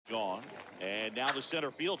And now the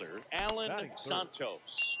center fielder, Alan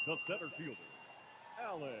Santos. The center fielder,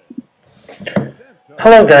 Alan.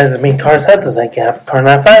 Hello guys, it's me,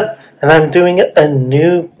 Card5, and I'm doing a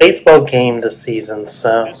new baseball game this season,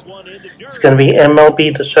 so it's going to be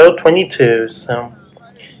MLB The Show 22, so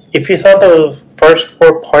if you saw the first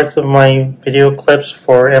 4 parts of my video clips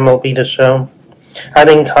for MLB The Show, I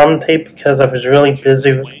didn't commentate because I was really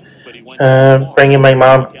busy bringing my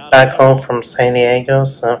mom back home from San Diego,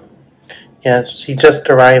 so yeah, she just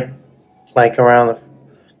arrived like around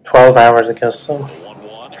 12 hours ago, so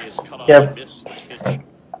yep.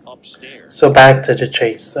 So back to the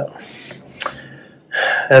chase. So,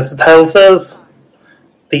 as the title says,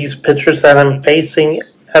 these pitchers that I'm facing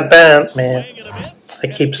at bat, man, I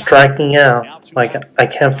keep striking out. Like I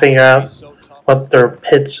can't figure out what their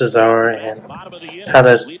pitches are and how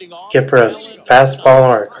to give for a fastball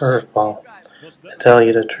or a curveball. To tell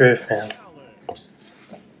you the truth, man.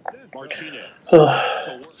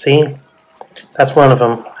 See, that's one of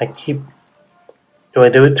them. Do I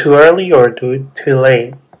do it too early or do it too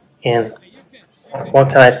late? And what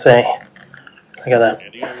can I say? I gotta,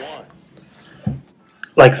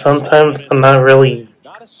 like, sometimes I'm not really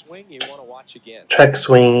check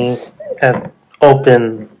swinging at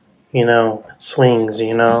open, swings,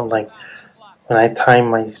 like when I time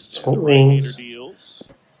my swings.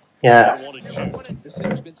 Yeah. It's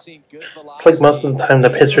like most of the time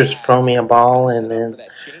the pitchers throw me a ball and then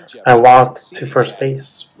I walk to first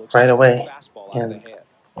base right away.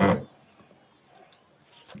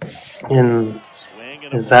 And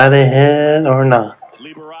is that a hit or not?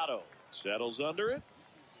 Settles under it.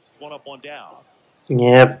 1 up, 1 down.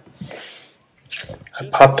 Yep. I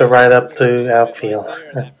popped it right up to outfield.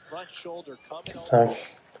 So,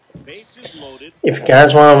 if you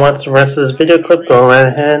guys want to watch the rest of this video clip, go right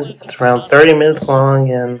ahead. It's around 30 minutes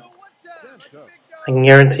long, and I can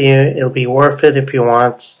guarantee you it'll be worth it if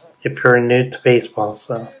you're new to baseball.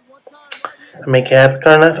 So, I make it happy,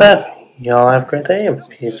 Card5. Y'all have a great day.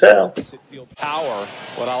 Peace out. Power.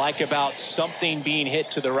 What I like about something being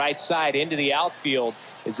hit to the right side into the outfield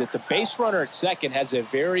is that the base runner at second has a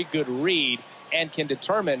very good read and can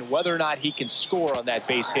determine whether or not he can score on that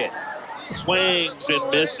base hit. Swings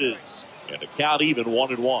and misses. And the count even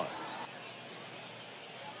 1-1.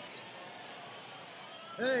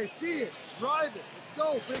 Hey, see it. Drive it. Let's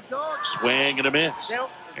go, big dog. Swing and a miss.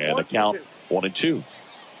 And the count 1-2.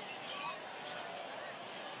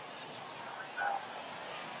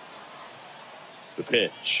 The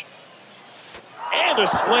pitch. And a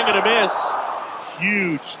swing and a miss.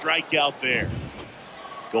 Huge strikeout there.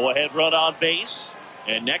 Go ahead, run on base.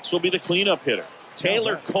 And next will be the cleanup hitter,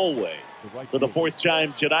 Taylor Colway, for the 4th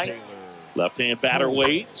time tonight. Left-hand batter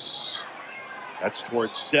waits. That's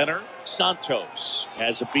towards center. Santos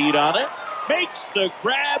has a beat on it. Makes the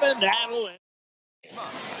grab, and that'll end.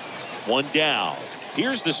 1 down.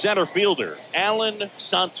 Here's the center fielder, Alan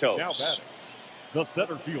Santos. The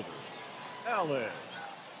center fielder, Alan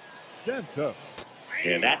Santos.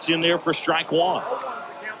 And that's in there for strike 1.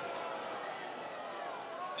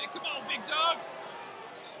 Hey, come on, big dog.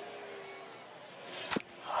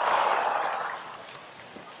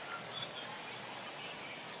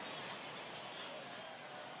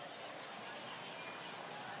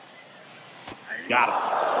 Got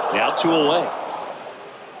him. Now 2 away.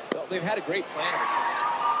 Well, they've had a great plan.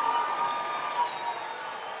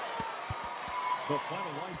 The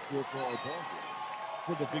final line score for our ball game.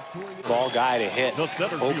 For the victorious Ball guy to hit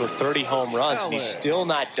over 30 home runs, and he's still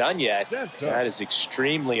not done yet. That is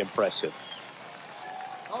extremely impressive.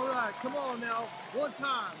 All right, come on now. 1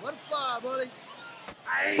 time. Let it fly, buddy.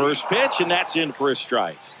 First pitch, and that's in for a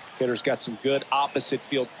strike. Hitter's got some good opposite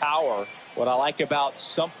field power. What I like about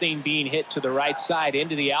something being hit to the right side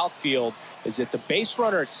into the outfield is that the base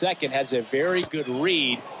runner at second has a very good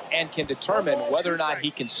read and can determine whether or not he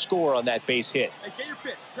can score on that base hit. Hey, get your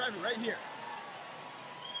pitch. Drive it right here.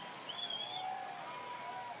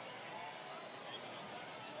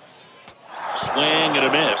 Swing and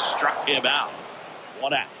a miss. Struck him out.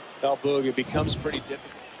 1 out. Well, Boog, it becomes pretty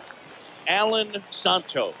difficult. Alan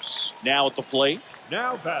Santos now at the plate.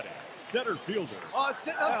 Now batting, center fielder. Oh, it's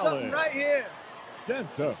sitting up something right here.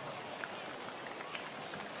 Santos.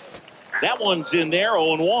 That one's in there,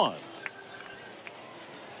 0-1.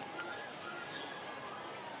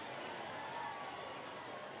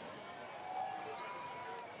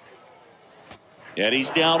 And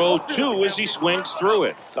he's down 0-2 as he swings through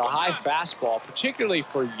it. The high fastball, particularly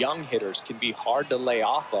for young hitters, can be hard to lay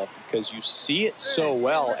off of because you see it so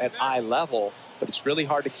well at eye level, but it's really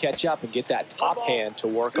hard to catch up and get that top hand to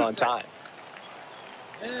work on time.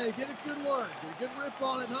 Hey, get a good one. Get a good rip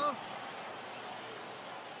on it, huh?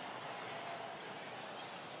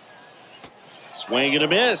 Swing and a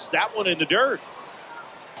miss. That one in the dirt.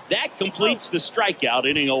 That completes the strikeout.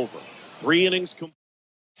 Inning over. 3 innings complete.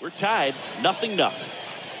 We're tied 0-0.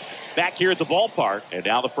 Back here at the ballpark. And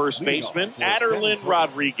now the first baseman, Aderlin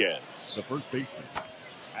Rodriguez. The first baseman,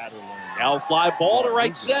 Aderlin. Now fly ball to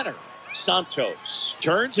right center. Santos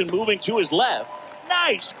turns and moving to his left.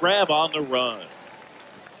 Nice grab on the run.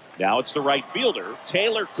 Now it's the right fielder,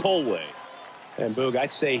 Taylor Colway. And Boog,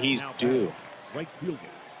 I'd say he's due. Right fielder.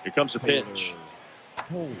 Here comes a pitch.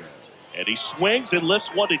 Colway. And he swings and lifts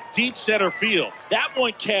one to deep center field. That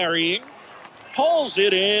one carrying. Pulls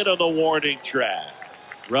it in on the warning track.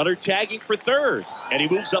 Runner tagging for third. And he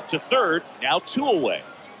moves up to third. Now 2 away.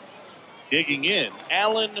 Digging in,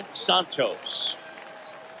 Alan Santos.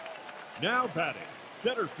 Now batting,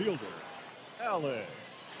 center fielder, Alan.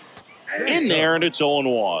 In there, and it's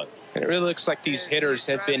 0-1. And it really looks like these hitters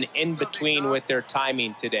have been in between with their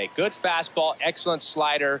timing today. Good fastball, excellent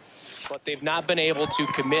slider, but they've not been able to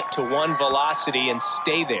commit to one velocity and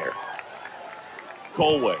stay there.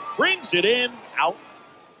 Colway brings it in, out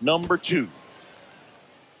number 2.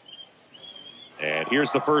 And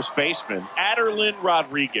here's the first baseman, Aderlin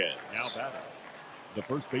Rodriguez. Now batting, the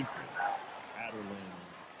first baseman,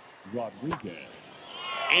 Aderlin Rodriguez.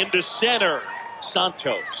 Into center,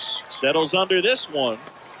 Santos settles under this one,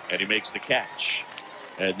 and he makes the catch.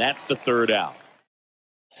 And that's the 3rd out.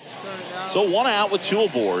 So 1 out with 2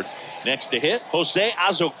 aboard. Next to hit, Jose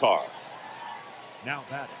Azocar. Now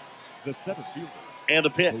batting, the center fielder, And the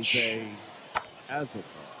pitch. Jose Azocar.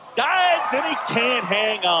 Dives, and he can't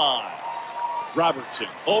hang on. Robertson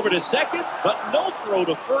over to second, but no throw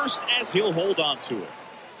to first as he'll hold on to it.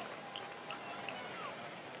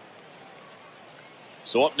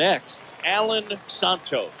 So up next, Alan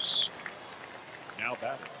Santos. Now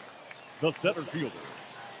batting, the center fielder,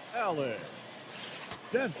 Alan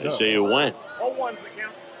Santos. They say you went. 0-1's the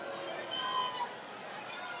count.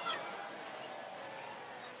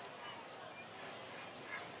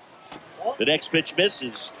 The next pitch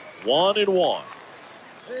misses. 1-1.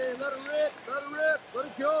 Hey, let it rip, let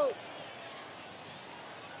it go.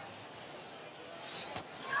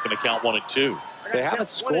 Going to count 1 and 2. They haven't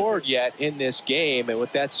scored yet in this game, and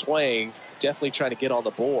with that swing, definitely trying to get on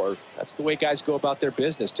the board. That's the way guys go about their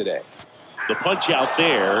business today. The punch out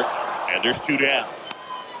there, and there's 2 down.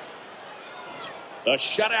 A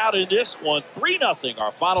shutout in this one, 3-0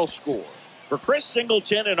 our final score. For Chris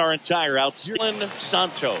Singleton and our entire outfield,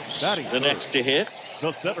 Santos, the next to hit.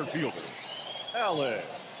 The center fielder, Alan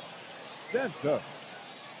Santos.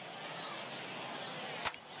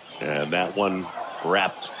 And that one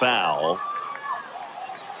wrapped foul.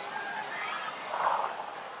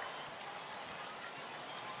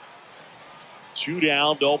 Two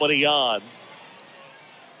down, nobody on.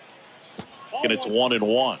 And it's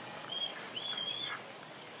 1-1.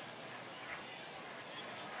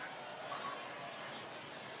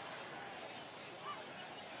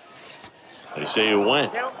 They say you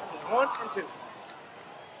went. Count 1 and 2.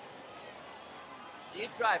 See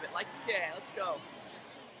it, drive it like you can. Let's go.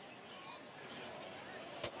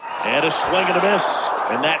 And a swing and a miss.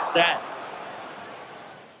 And that's that.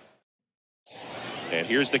 And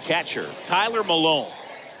here's the catcher, Tyler Malone.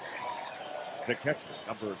 The catcher,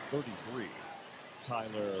 number 33,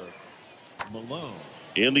 Tyler Malone.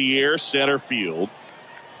 In the air, center field.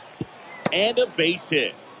 And a base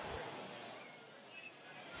hit.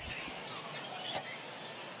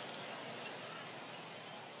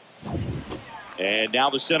 And now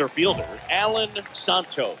the center fielder, Alan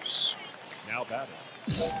Santos. Now batting,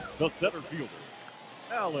 the center fielder,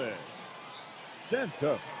 Alan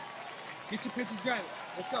Santos. Get your pitches driving.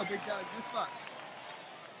 Let's go, big dog. Good spot.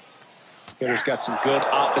 Hitter's got some good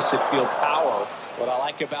opposite field power. What I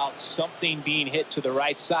like about something being hit to the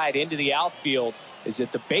right side into the outfield is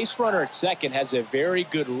that the base runner at second has a very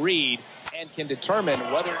good read and can determine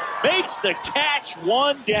whether Makes the catch,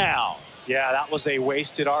 1 down. yeah, that was a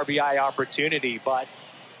wasted RBI opportunity, but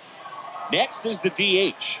Next is the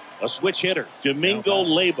DH, a switch hitter, Domingo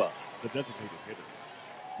Leyba. The designated hitter,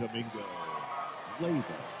 Domingo Leyba.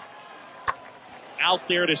 Out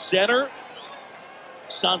there to center,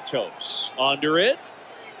 Santos under it.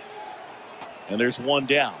 And there's 1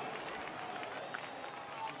 down.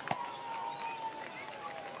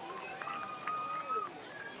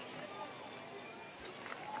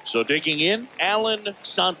 So digging in, Alan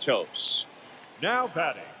Santos. Now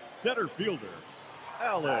batting, center fielder,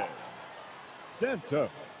 Alan Santos.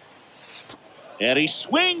 And he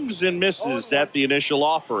swings and misses at the initial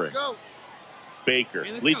offering. Go. Baker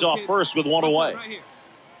Hey, leads go, off kid. first with 1 away. Right here.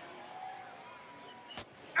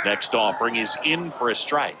 Next offering is in for a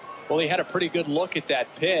strike. Well, he had a pretty good look at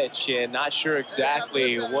that pitch and not sure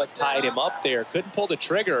exactly what tied him up there. Couldn't pull the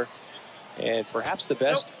trigger, and perhaps the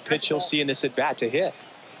best pitch he'll see in this at bat to hit.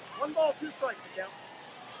 1 ball, 2 strikes, Miguel.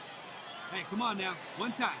 Hey, come on now.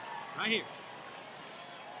 1 time. Right here.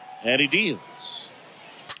 And he deals.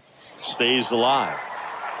 Stays alive.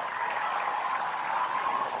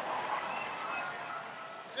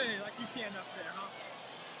 Hey, like you can up there, huh?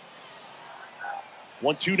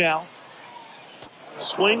 1-2 now.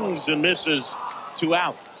 Swings and misses. 2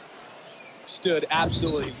 out. Stood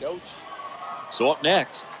absolutely no chance. So up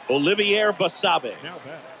next, Olivier Basabe. Now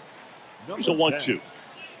batting. Here's a 1-2.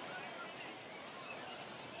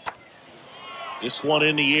 This one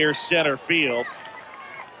in the air, center field.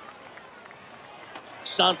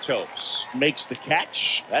 Santos makes the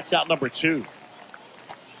catch. That's out number 2.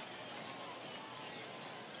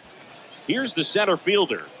 Here's the center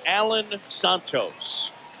fielder, Alan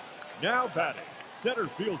Santos. Now batting. Center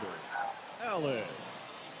fielder, Alan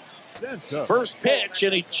Santos. First pitch,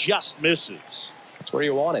 and he just misses. That's where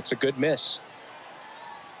you want it. It's a good miss.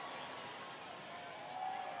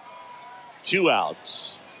 2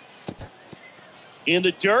 outs. In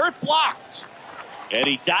the dirt, blocked. And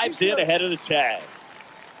he dives in ahead of the tag.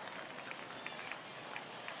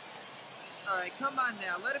 All right, come on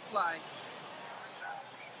now. Let it fly.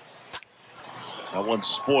 That one's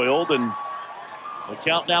spoiled, and the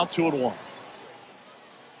count now 2-1. Come on,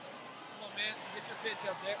 man. Get your pitch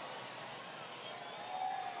up there.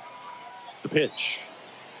 The pitch.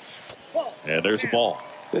 And there's the ball.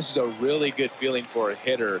 This is a really good feeling for a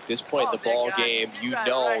hitter. At this point in the ball game, you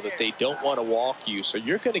know that they don't want to walk you, so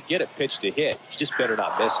you're going to get a pitch to hit. You just better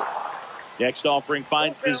not miss it. Next offering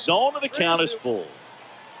finds the zone, and the count is full.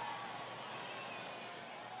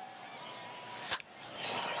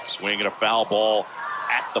 Swinging a foul ball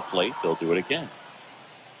at the plate. They'll do it again.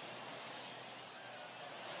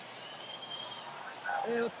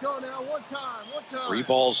 Hey, let's go now. 1 time. 1 time. 3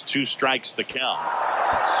 balls, 2 strikes the count.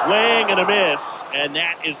 Swing and a miss, and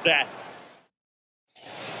that is that.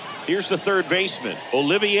 Here's the third baseman,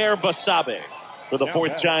 Olivier Basabe, for the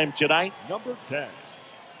 4th time tonight. Number 10.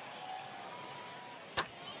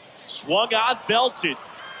 Swung on, belted.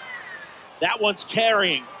 That one's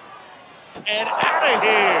carrying. And out of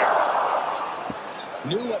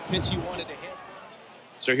here. Knew what pitch he wanted to hit.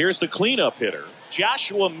 So here's the cleanup hitter,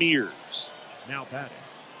 Joshua Mears. Now batting.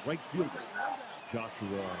 Right fielder,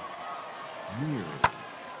 Joshua Mears.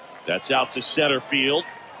 That's out to center field.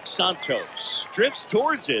 Santos drifts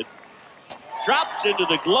towards it. Drops into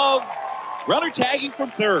the glove. Runner tagging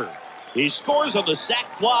from third. He scores on the sac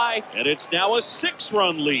fly, and it's now a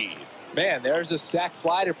 6-run lead. Man, there's a sac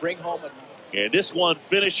fly to bring home a... And this one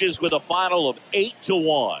finishes with a final of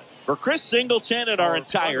 8-1. For Chris Singleton and our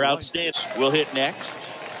entire outstanding, we'll hit next.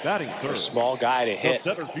 Batting A third. small guy to hit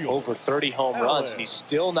over 30 home runs, and he's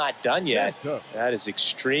still not done yet. That is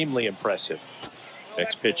extremely impressive.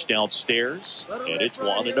 Next pitch downstairs, Let 'em and make it's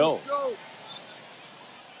right 1-0. here. Let's go.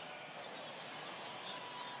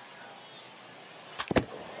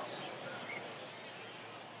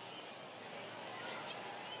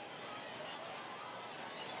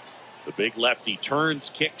 The big lefty turns,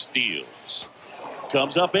 kicks, deals.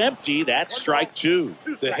 Comes up empty. That's strike 2.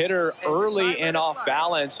 The hitter early and off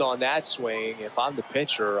balance on that swing. If I'm the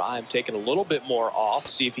pitcher, I'm taking a little bit more off,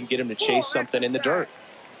 see if you can get him to chase something in the dirt.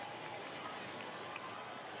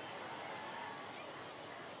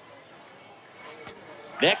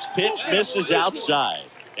 Next pitch misses outside,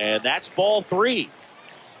 and that's ball 3.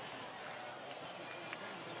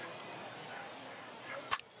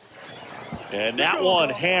 And that one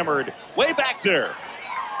hammered way back there.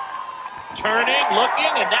 Turning, looking,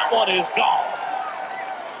 and that one is gone.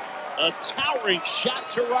 A towering shot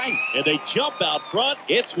to right, and they jump out front.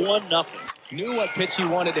 It's 1-0. Knew what pitch he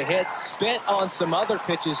wanted to hit. Spent on some other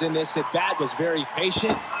pitches in this at bat. Was very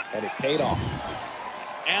patient, and it paid off.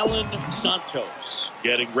 Alan Santos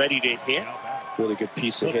getting ready to hit. Really good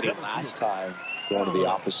piece of hitting last time, going to the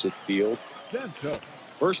opposite field.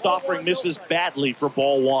 First offering misses badly for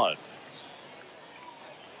ball 1.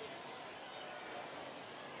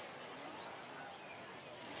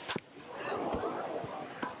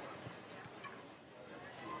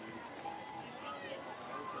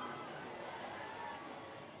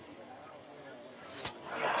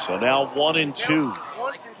 So now 1-2.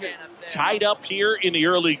 Tied up here in the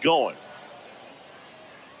early going.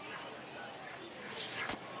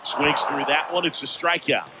 Swings through that one. It's a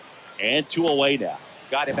strikeout. And 2 away now.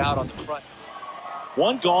 Got him out on the front.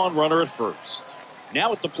 1 gone, runner at first.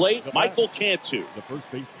 Now at the plate, Michael Cantu. The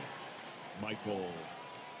first baseman, Michael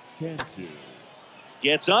Cantu.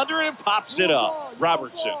 Gets under it and pops it up.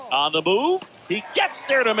 Robertson on the move. He gets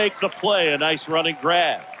there to make the play. A nice running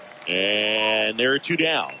grab. And there are 2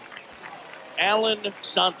 down. Alan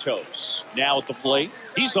Santos now at the plate.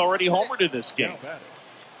 He's already homered in this game.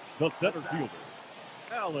 The center fielder,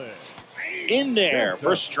 Alan. In there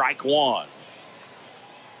for strike 1.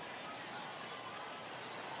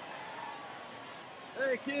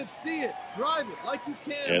 Hey, kids, see it. Drive it like you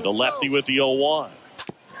can. And the lefty with the 0-1.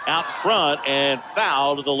 Out front and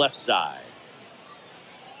foul to the left side.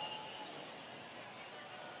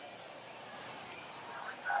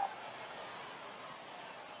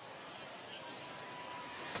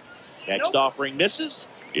 Next offering misses.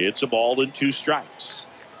 It's a ball and 2 strikes.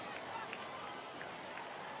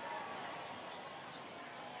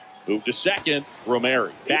 Move to second.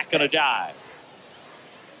 Romeri back on a dive.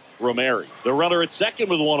 Romeri, the runner at second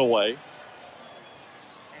with 1 away. And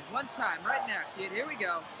one time right now, kid. Here we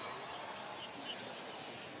go.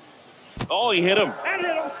 Oh, he hit him.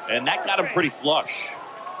 And that got him pretty flush.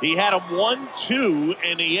 He had him 1-2,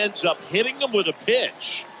 and he ends up hitting him with a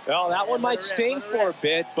pitch. Well, that one might sting for a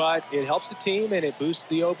bit, but it helps the team and it boosts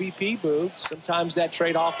the OBP boot. Sometimes that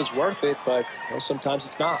trade-off is worth it, but sometimes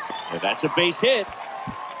it's not. And that's a base hit.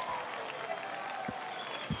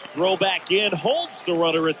 Throw back in, holds the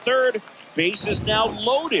runner at third. Base is now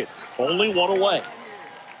loaded. Only 1 away.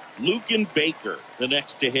 Lucan Baker, the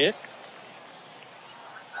next to hit.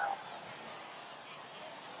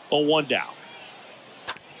 0-1 down.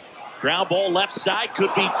 Ground ball left side,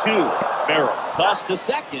 could be 2. Merrill tossed the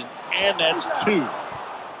second, and that's 2.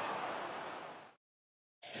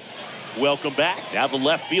 Welcome back. Now the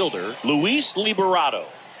left fielder, Luis Liberato.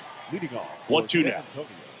 Leading off. 1-2 now.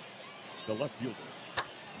 The left fielder,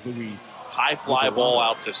 Luis. High fly ball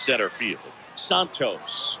out to center field.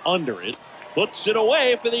 Santos under it, puts it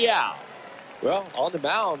away for the out. Well, on the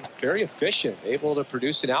mound, very efficient, able to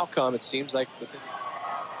produce an outcome, it seems like.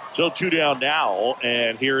 So 2 down now,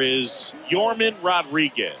 and here is Yorman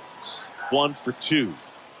Rodriguez. 1 for 2.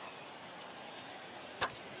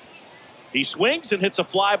 He swings and hits a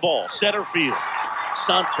fly ball, center field.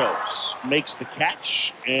 Santos makes the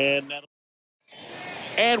catch, and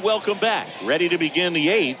welcome back. Ready to begin the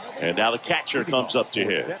 8th, and now the catcher comes up to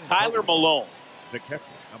hit. Tyler Malone. The catcher,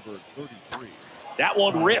 number 33. That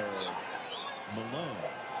one ripped. Malone.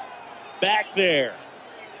 Back there.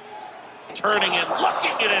 Turning and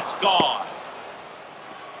looking, and it's gone.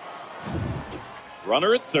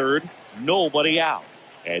 Runner at third, nobody out.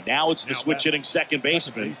 And now it's the switch hitting second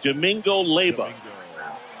baseman, Domingo Leyba.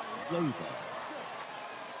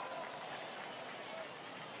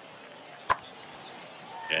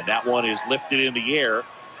 And that one is lifted in the air.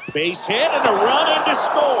 Base hit and a run in to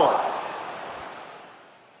score.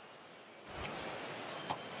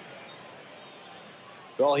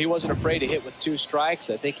 Well, he wasn't afraid to hit with 2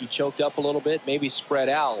 strikes. I think he choked up a little bit, maybe spread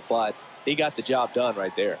out, but he got the job done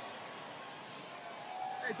right there.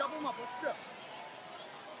 Hey, double him up. Let's go.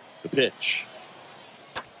 The pitch.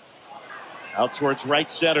 Out towards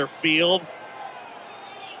right center field.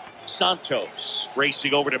 Santos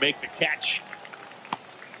racing over to make the catch.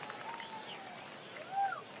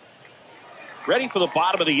 Ready for the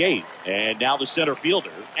bottom of the 8th. And now the center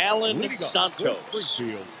fielder, Alan Santos.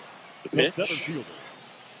 The pitch.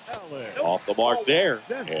 Off the mark there.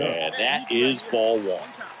 And that is ball 1. See it,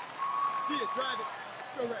 drive it.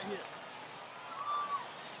 Let's go right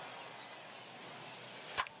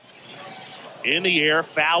here. In the air,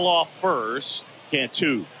 foul off first.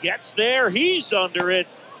 Cantu gets there. He's under it.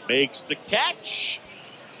 Makes the catch.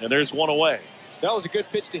 And there's 1 away. That was a good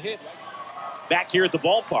pitch to hit. Back here at the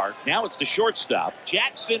ballpark. Now it's the shortstop,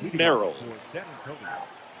 Jackson Merrill.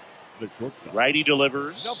 Righty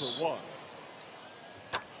delivers. Number 1.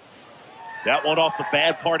 That one off the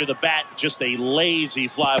bad part of the bat. Just a lazy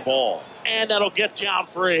fly ball. And that'll get down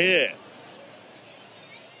for a hit.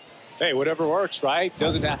 Hey, whatever works, right?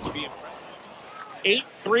 Doesn't have to be impressive.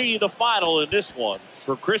 8-3 the final in this one.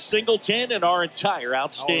 For Chris Singleton and our entire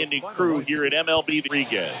outstanding crew here at MLB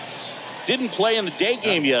Rodriguez. Didn't play in the day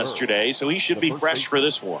game yesterday, so he should be fresh for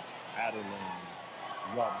this one.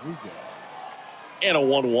 And a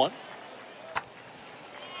 1-1.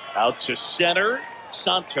 Out to center.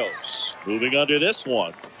 Santos moving under this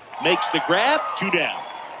one. Makes the grab. 2 down.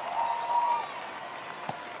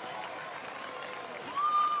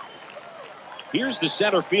 Here's the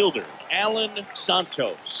center fielder, Alan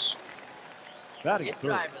Santos. Batting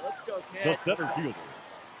third. Let's go, The center fielder,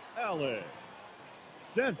 Alan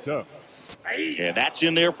Santos. And that's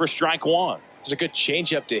in there for strike 1. It's a good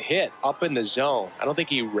changeup to hit up in the zone. I don't think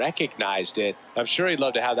he recognized it. I'm sure he'd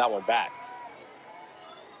love to have that one back.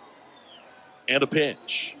 And a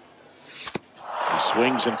pitch. He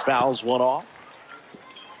swings and fouls one off.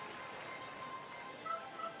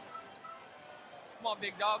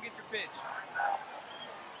 big dog. Get your pitch.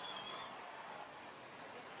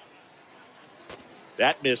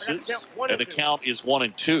 That misses, and the count is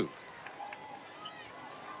 1-2.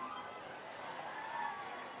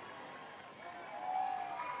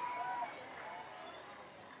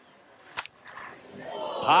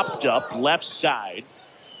 Popped up left side.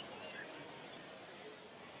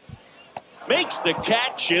 Makes the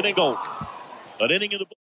catch, inning over. An inning in the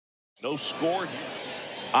book. No score here.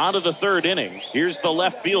 On to the third inning. Here's the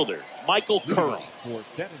left fielder, Michael Curry. For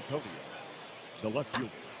San Antonio, the left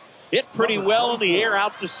fielder. Hit pretty well in the air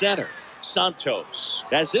out to center. Santos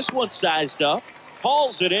has this one sized up.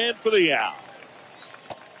 Hauls it in for the out.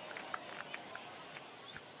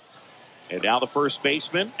 And now the first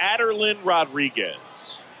baseman, Aderlin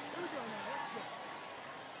Rodriguez.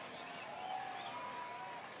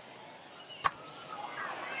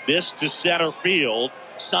 This to center field.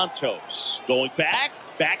 Santos going back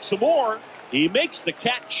some more. He makes the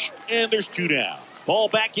catch, and there's 2 down. Ball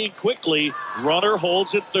back in quickly. Runner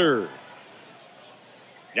holds at third.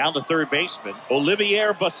 Down the third baseman,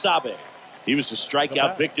 Olivier Basabe. He was a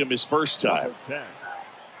strikeout victim his first time.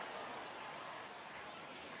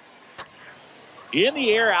 In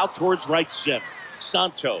the air out towards right center.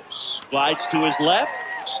 Santos glides to his left,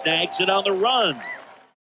 snags it on the run.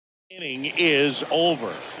 Inning is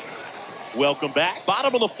over. Welcome back.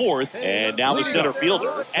 Bottom of the fourth, and now the center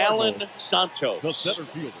fielder, Alan Santos. The center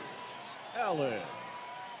fielder, Alan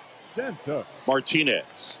Santos.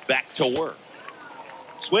 Martinez back to work.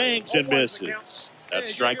 Swings and misses.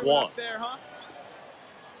 That's strike one.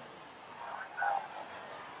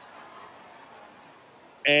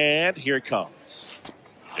 And here it comes.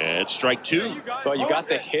 And strike two. Well, you got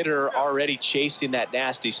the hitter already chasing that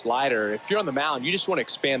nasty slider. If you're on the mound, you just want to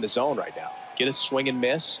expand the zone right now. Get a swing and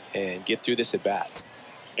miss and get through this at bat.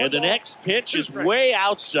 And the next pitch is way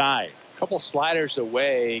outside. A couple sliders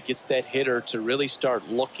away gets that hitter to really start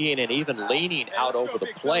looking and even leaning out over the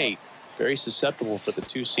plate. Very susceptible for the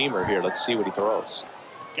two-seamer here. Let's see what he throws.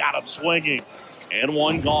 Got him swinging. And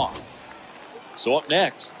one gone. So up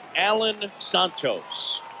next, Alan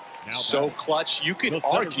Santos. So clutch, you could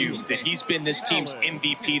argue that he's been this team's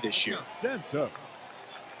MVP this year.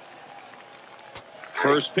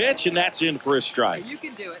 First pitch, and that's in for a strike. You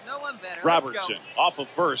can do it. No one better. Robertson off of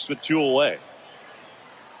first with 2 away.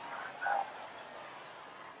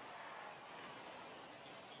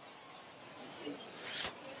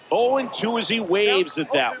 Oh, and 2 as he waves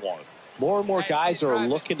at that one. More and more guys are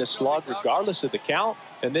looking to slug regardless of the count.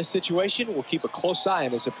 In this situation, we'll keep a close eye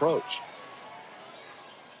on his approach.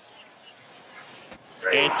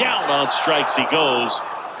 And down on strikes he goes.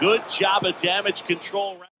 Good job of damage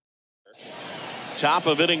control. Top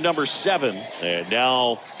of inning number 7. And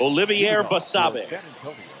now Olivier Basabe.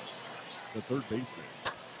 The third baseman,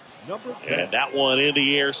 number 10. And that one in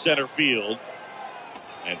the air center field.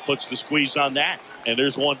 And puts the squeeze on that. And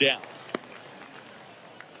there's one down.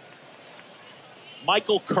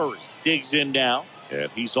 Michael Curry digs in now.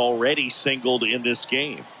 And he's already singled in this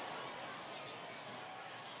game.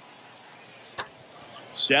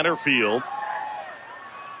 Center field.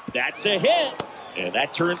 That's a hit. And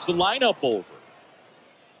that turns the lineup over.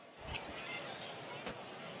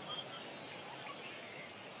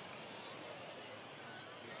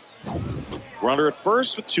 Runner at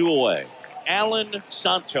first with 2 away. Alan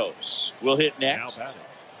Santos will hit next.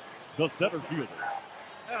 The center fielder,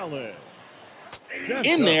 Alan Santos.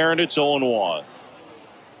 In there, and it's 0-1.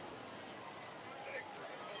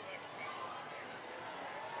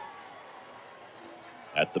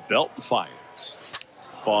 At the belt and fires.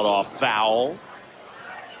 Fought off foul.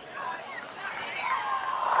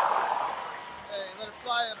 Hey, let it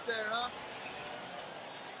fly up there, huh?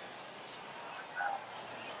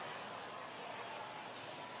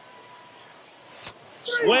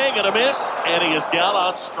 Swing and a miss, and he is down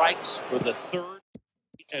on strikes for the third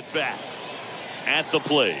at bat. At the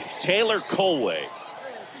plate, Taylor Colway.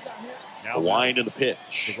 Now The wind of the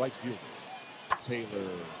pitch. the right fielder, Taylor.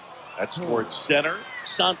 That's towards center.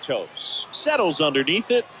 Santos settles underneath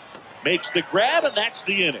it, makes the grab, and that's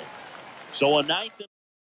the inning. So a ninth back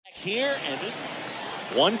here, and this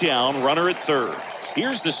one down, runner at third.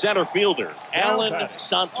 Here's the center fielder, Alan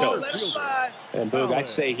Santos. And Boog, I'd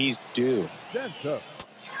say he's due. Santos.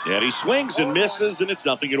 And he swings and misses, and it's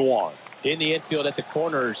 0-1. In the infield at the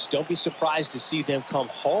corners, don't be surprised to see them come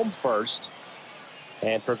home first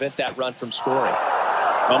and prevent that run from scoring.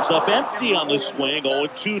 Comes up empty on the swing,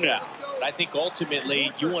 0-2 now. But I think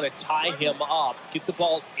ultimately you want to tie him up, get the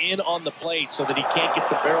ball in on the plate so that he can't get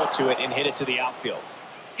the barrel to it and hit it to the outfield.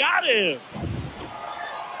 Got him!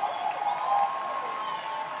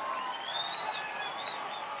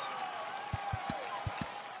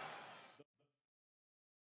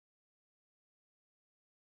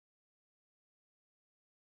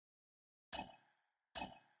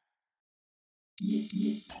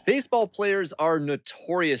 Baseball players are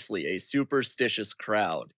notoriously a superstitious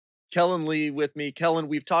crowd. Kellen Lee with me. Kellen,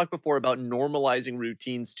 we've talked before about normalizing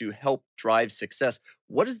routines to help drive success.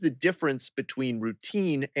 What is the difference between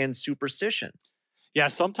routine and superstition? Yeah,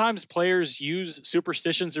 sometimes players use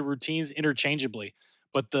superstitions and routines interchangeably.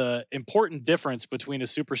 But the important difference between a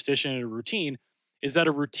superstition and a routine is that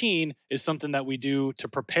a routine is something that we do to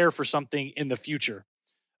prepare for something in the future.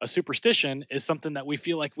 A superstition is something that we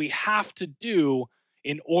feel like we have to do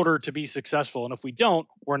in order to be successful. And if we don't,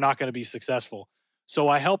 we're not going to be successful. So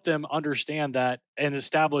I help them understand that and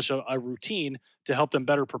establish a routine to help them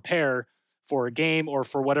better prepare for a game or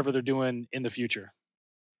for whatever they're doing in the future.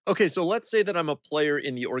 Okay, so let's say that I'm a player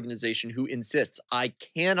in the organization who insists I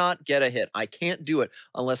cannot get a hit. I can't do it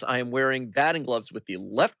unless I am wearing batting gloves with the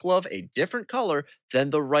left glove a different color than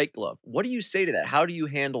the right glove. What do you say to that? How do you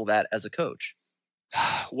handle that as a coach?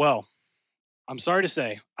 Well, I'm sorry to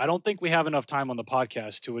say, I don't think we have enough time on the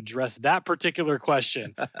podcast to address that particular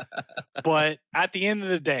question. But at the end of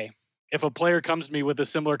the day, if a player comes to me with a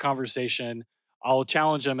similar conversation, I'll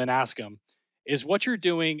challenge them and ask them, is what you're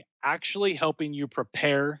doing actually helping you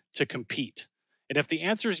prepare to compete? And if the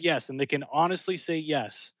answer is yes, and they can honestly say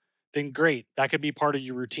yes, then great. That could be part of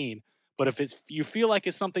your routine. But if you feel like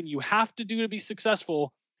it's something you have to do to be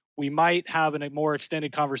successful, we might have a more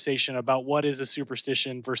extended conversation about what is a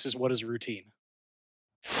superstition versus what is a routine.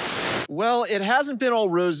 Well, it hasn't been all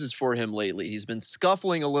roses for him lately. He's been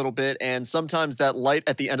scuffling a little bit, and sometimes that light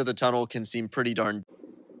at the end of the tunnel can seem pretty darn...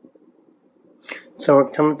 So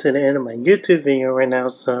we're coming to the end of my YouTube video right now,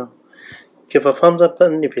 so give a thumbs up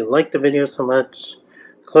button if you like the video so much.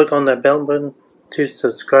 Click on that bell button to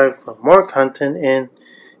subscribe for more content, and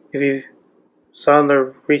if you saw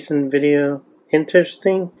the recent video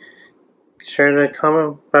interesting, share the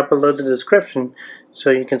comment right below the description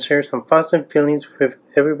so you can share some positive feelings with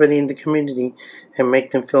everybody in the community and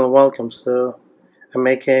make them feel welcome. So I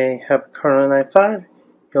make a happy Corona Night 5.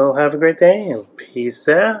 Y'all have a great day and peace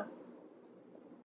out.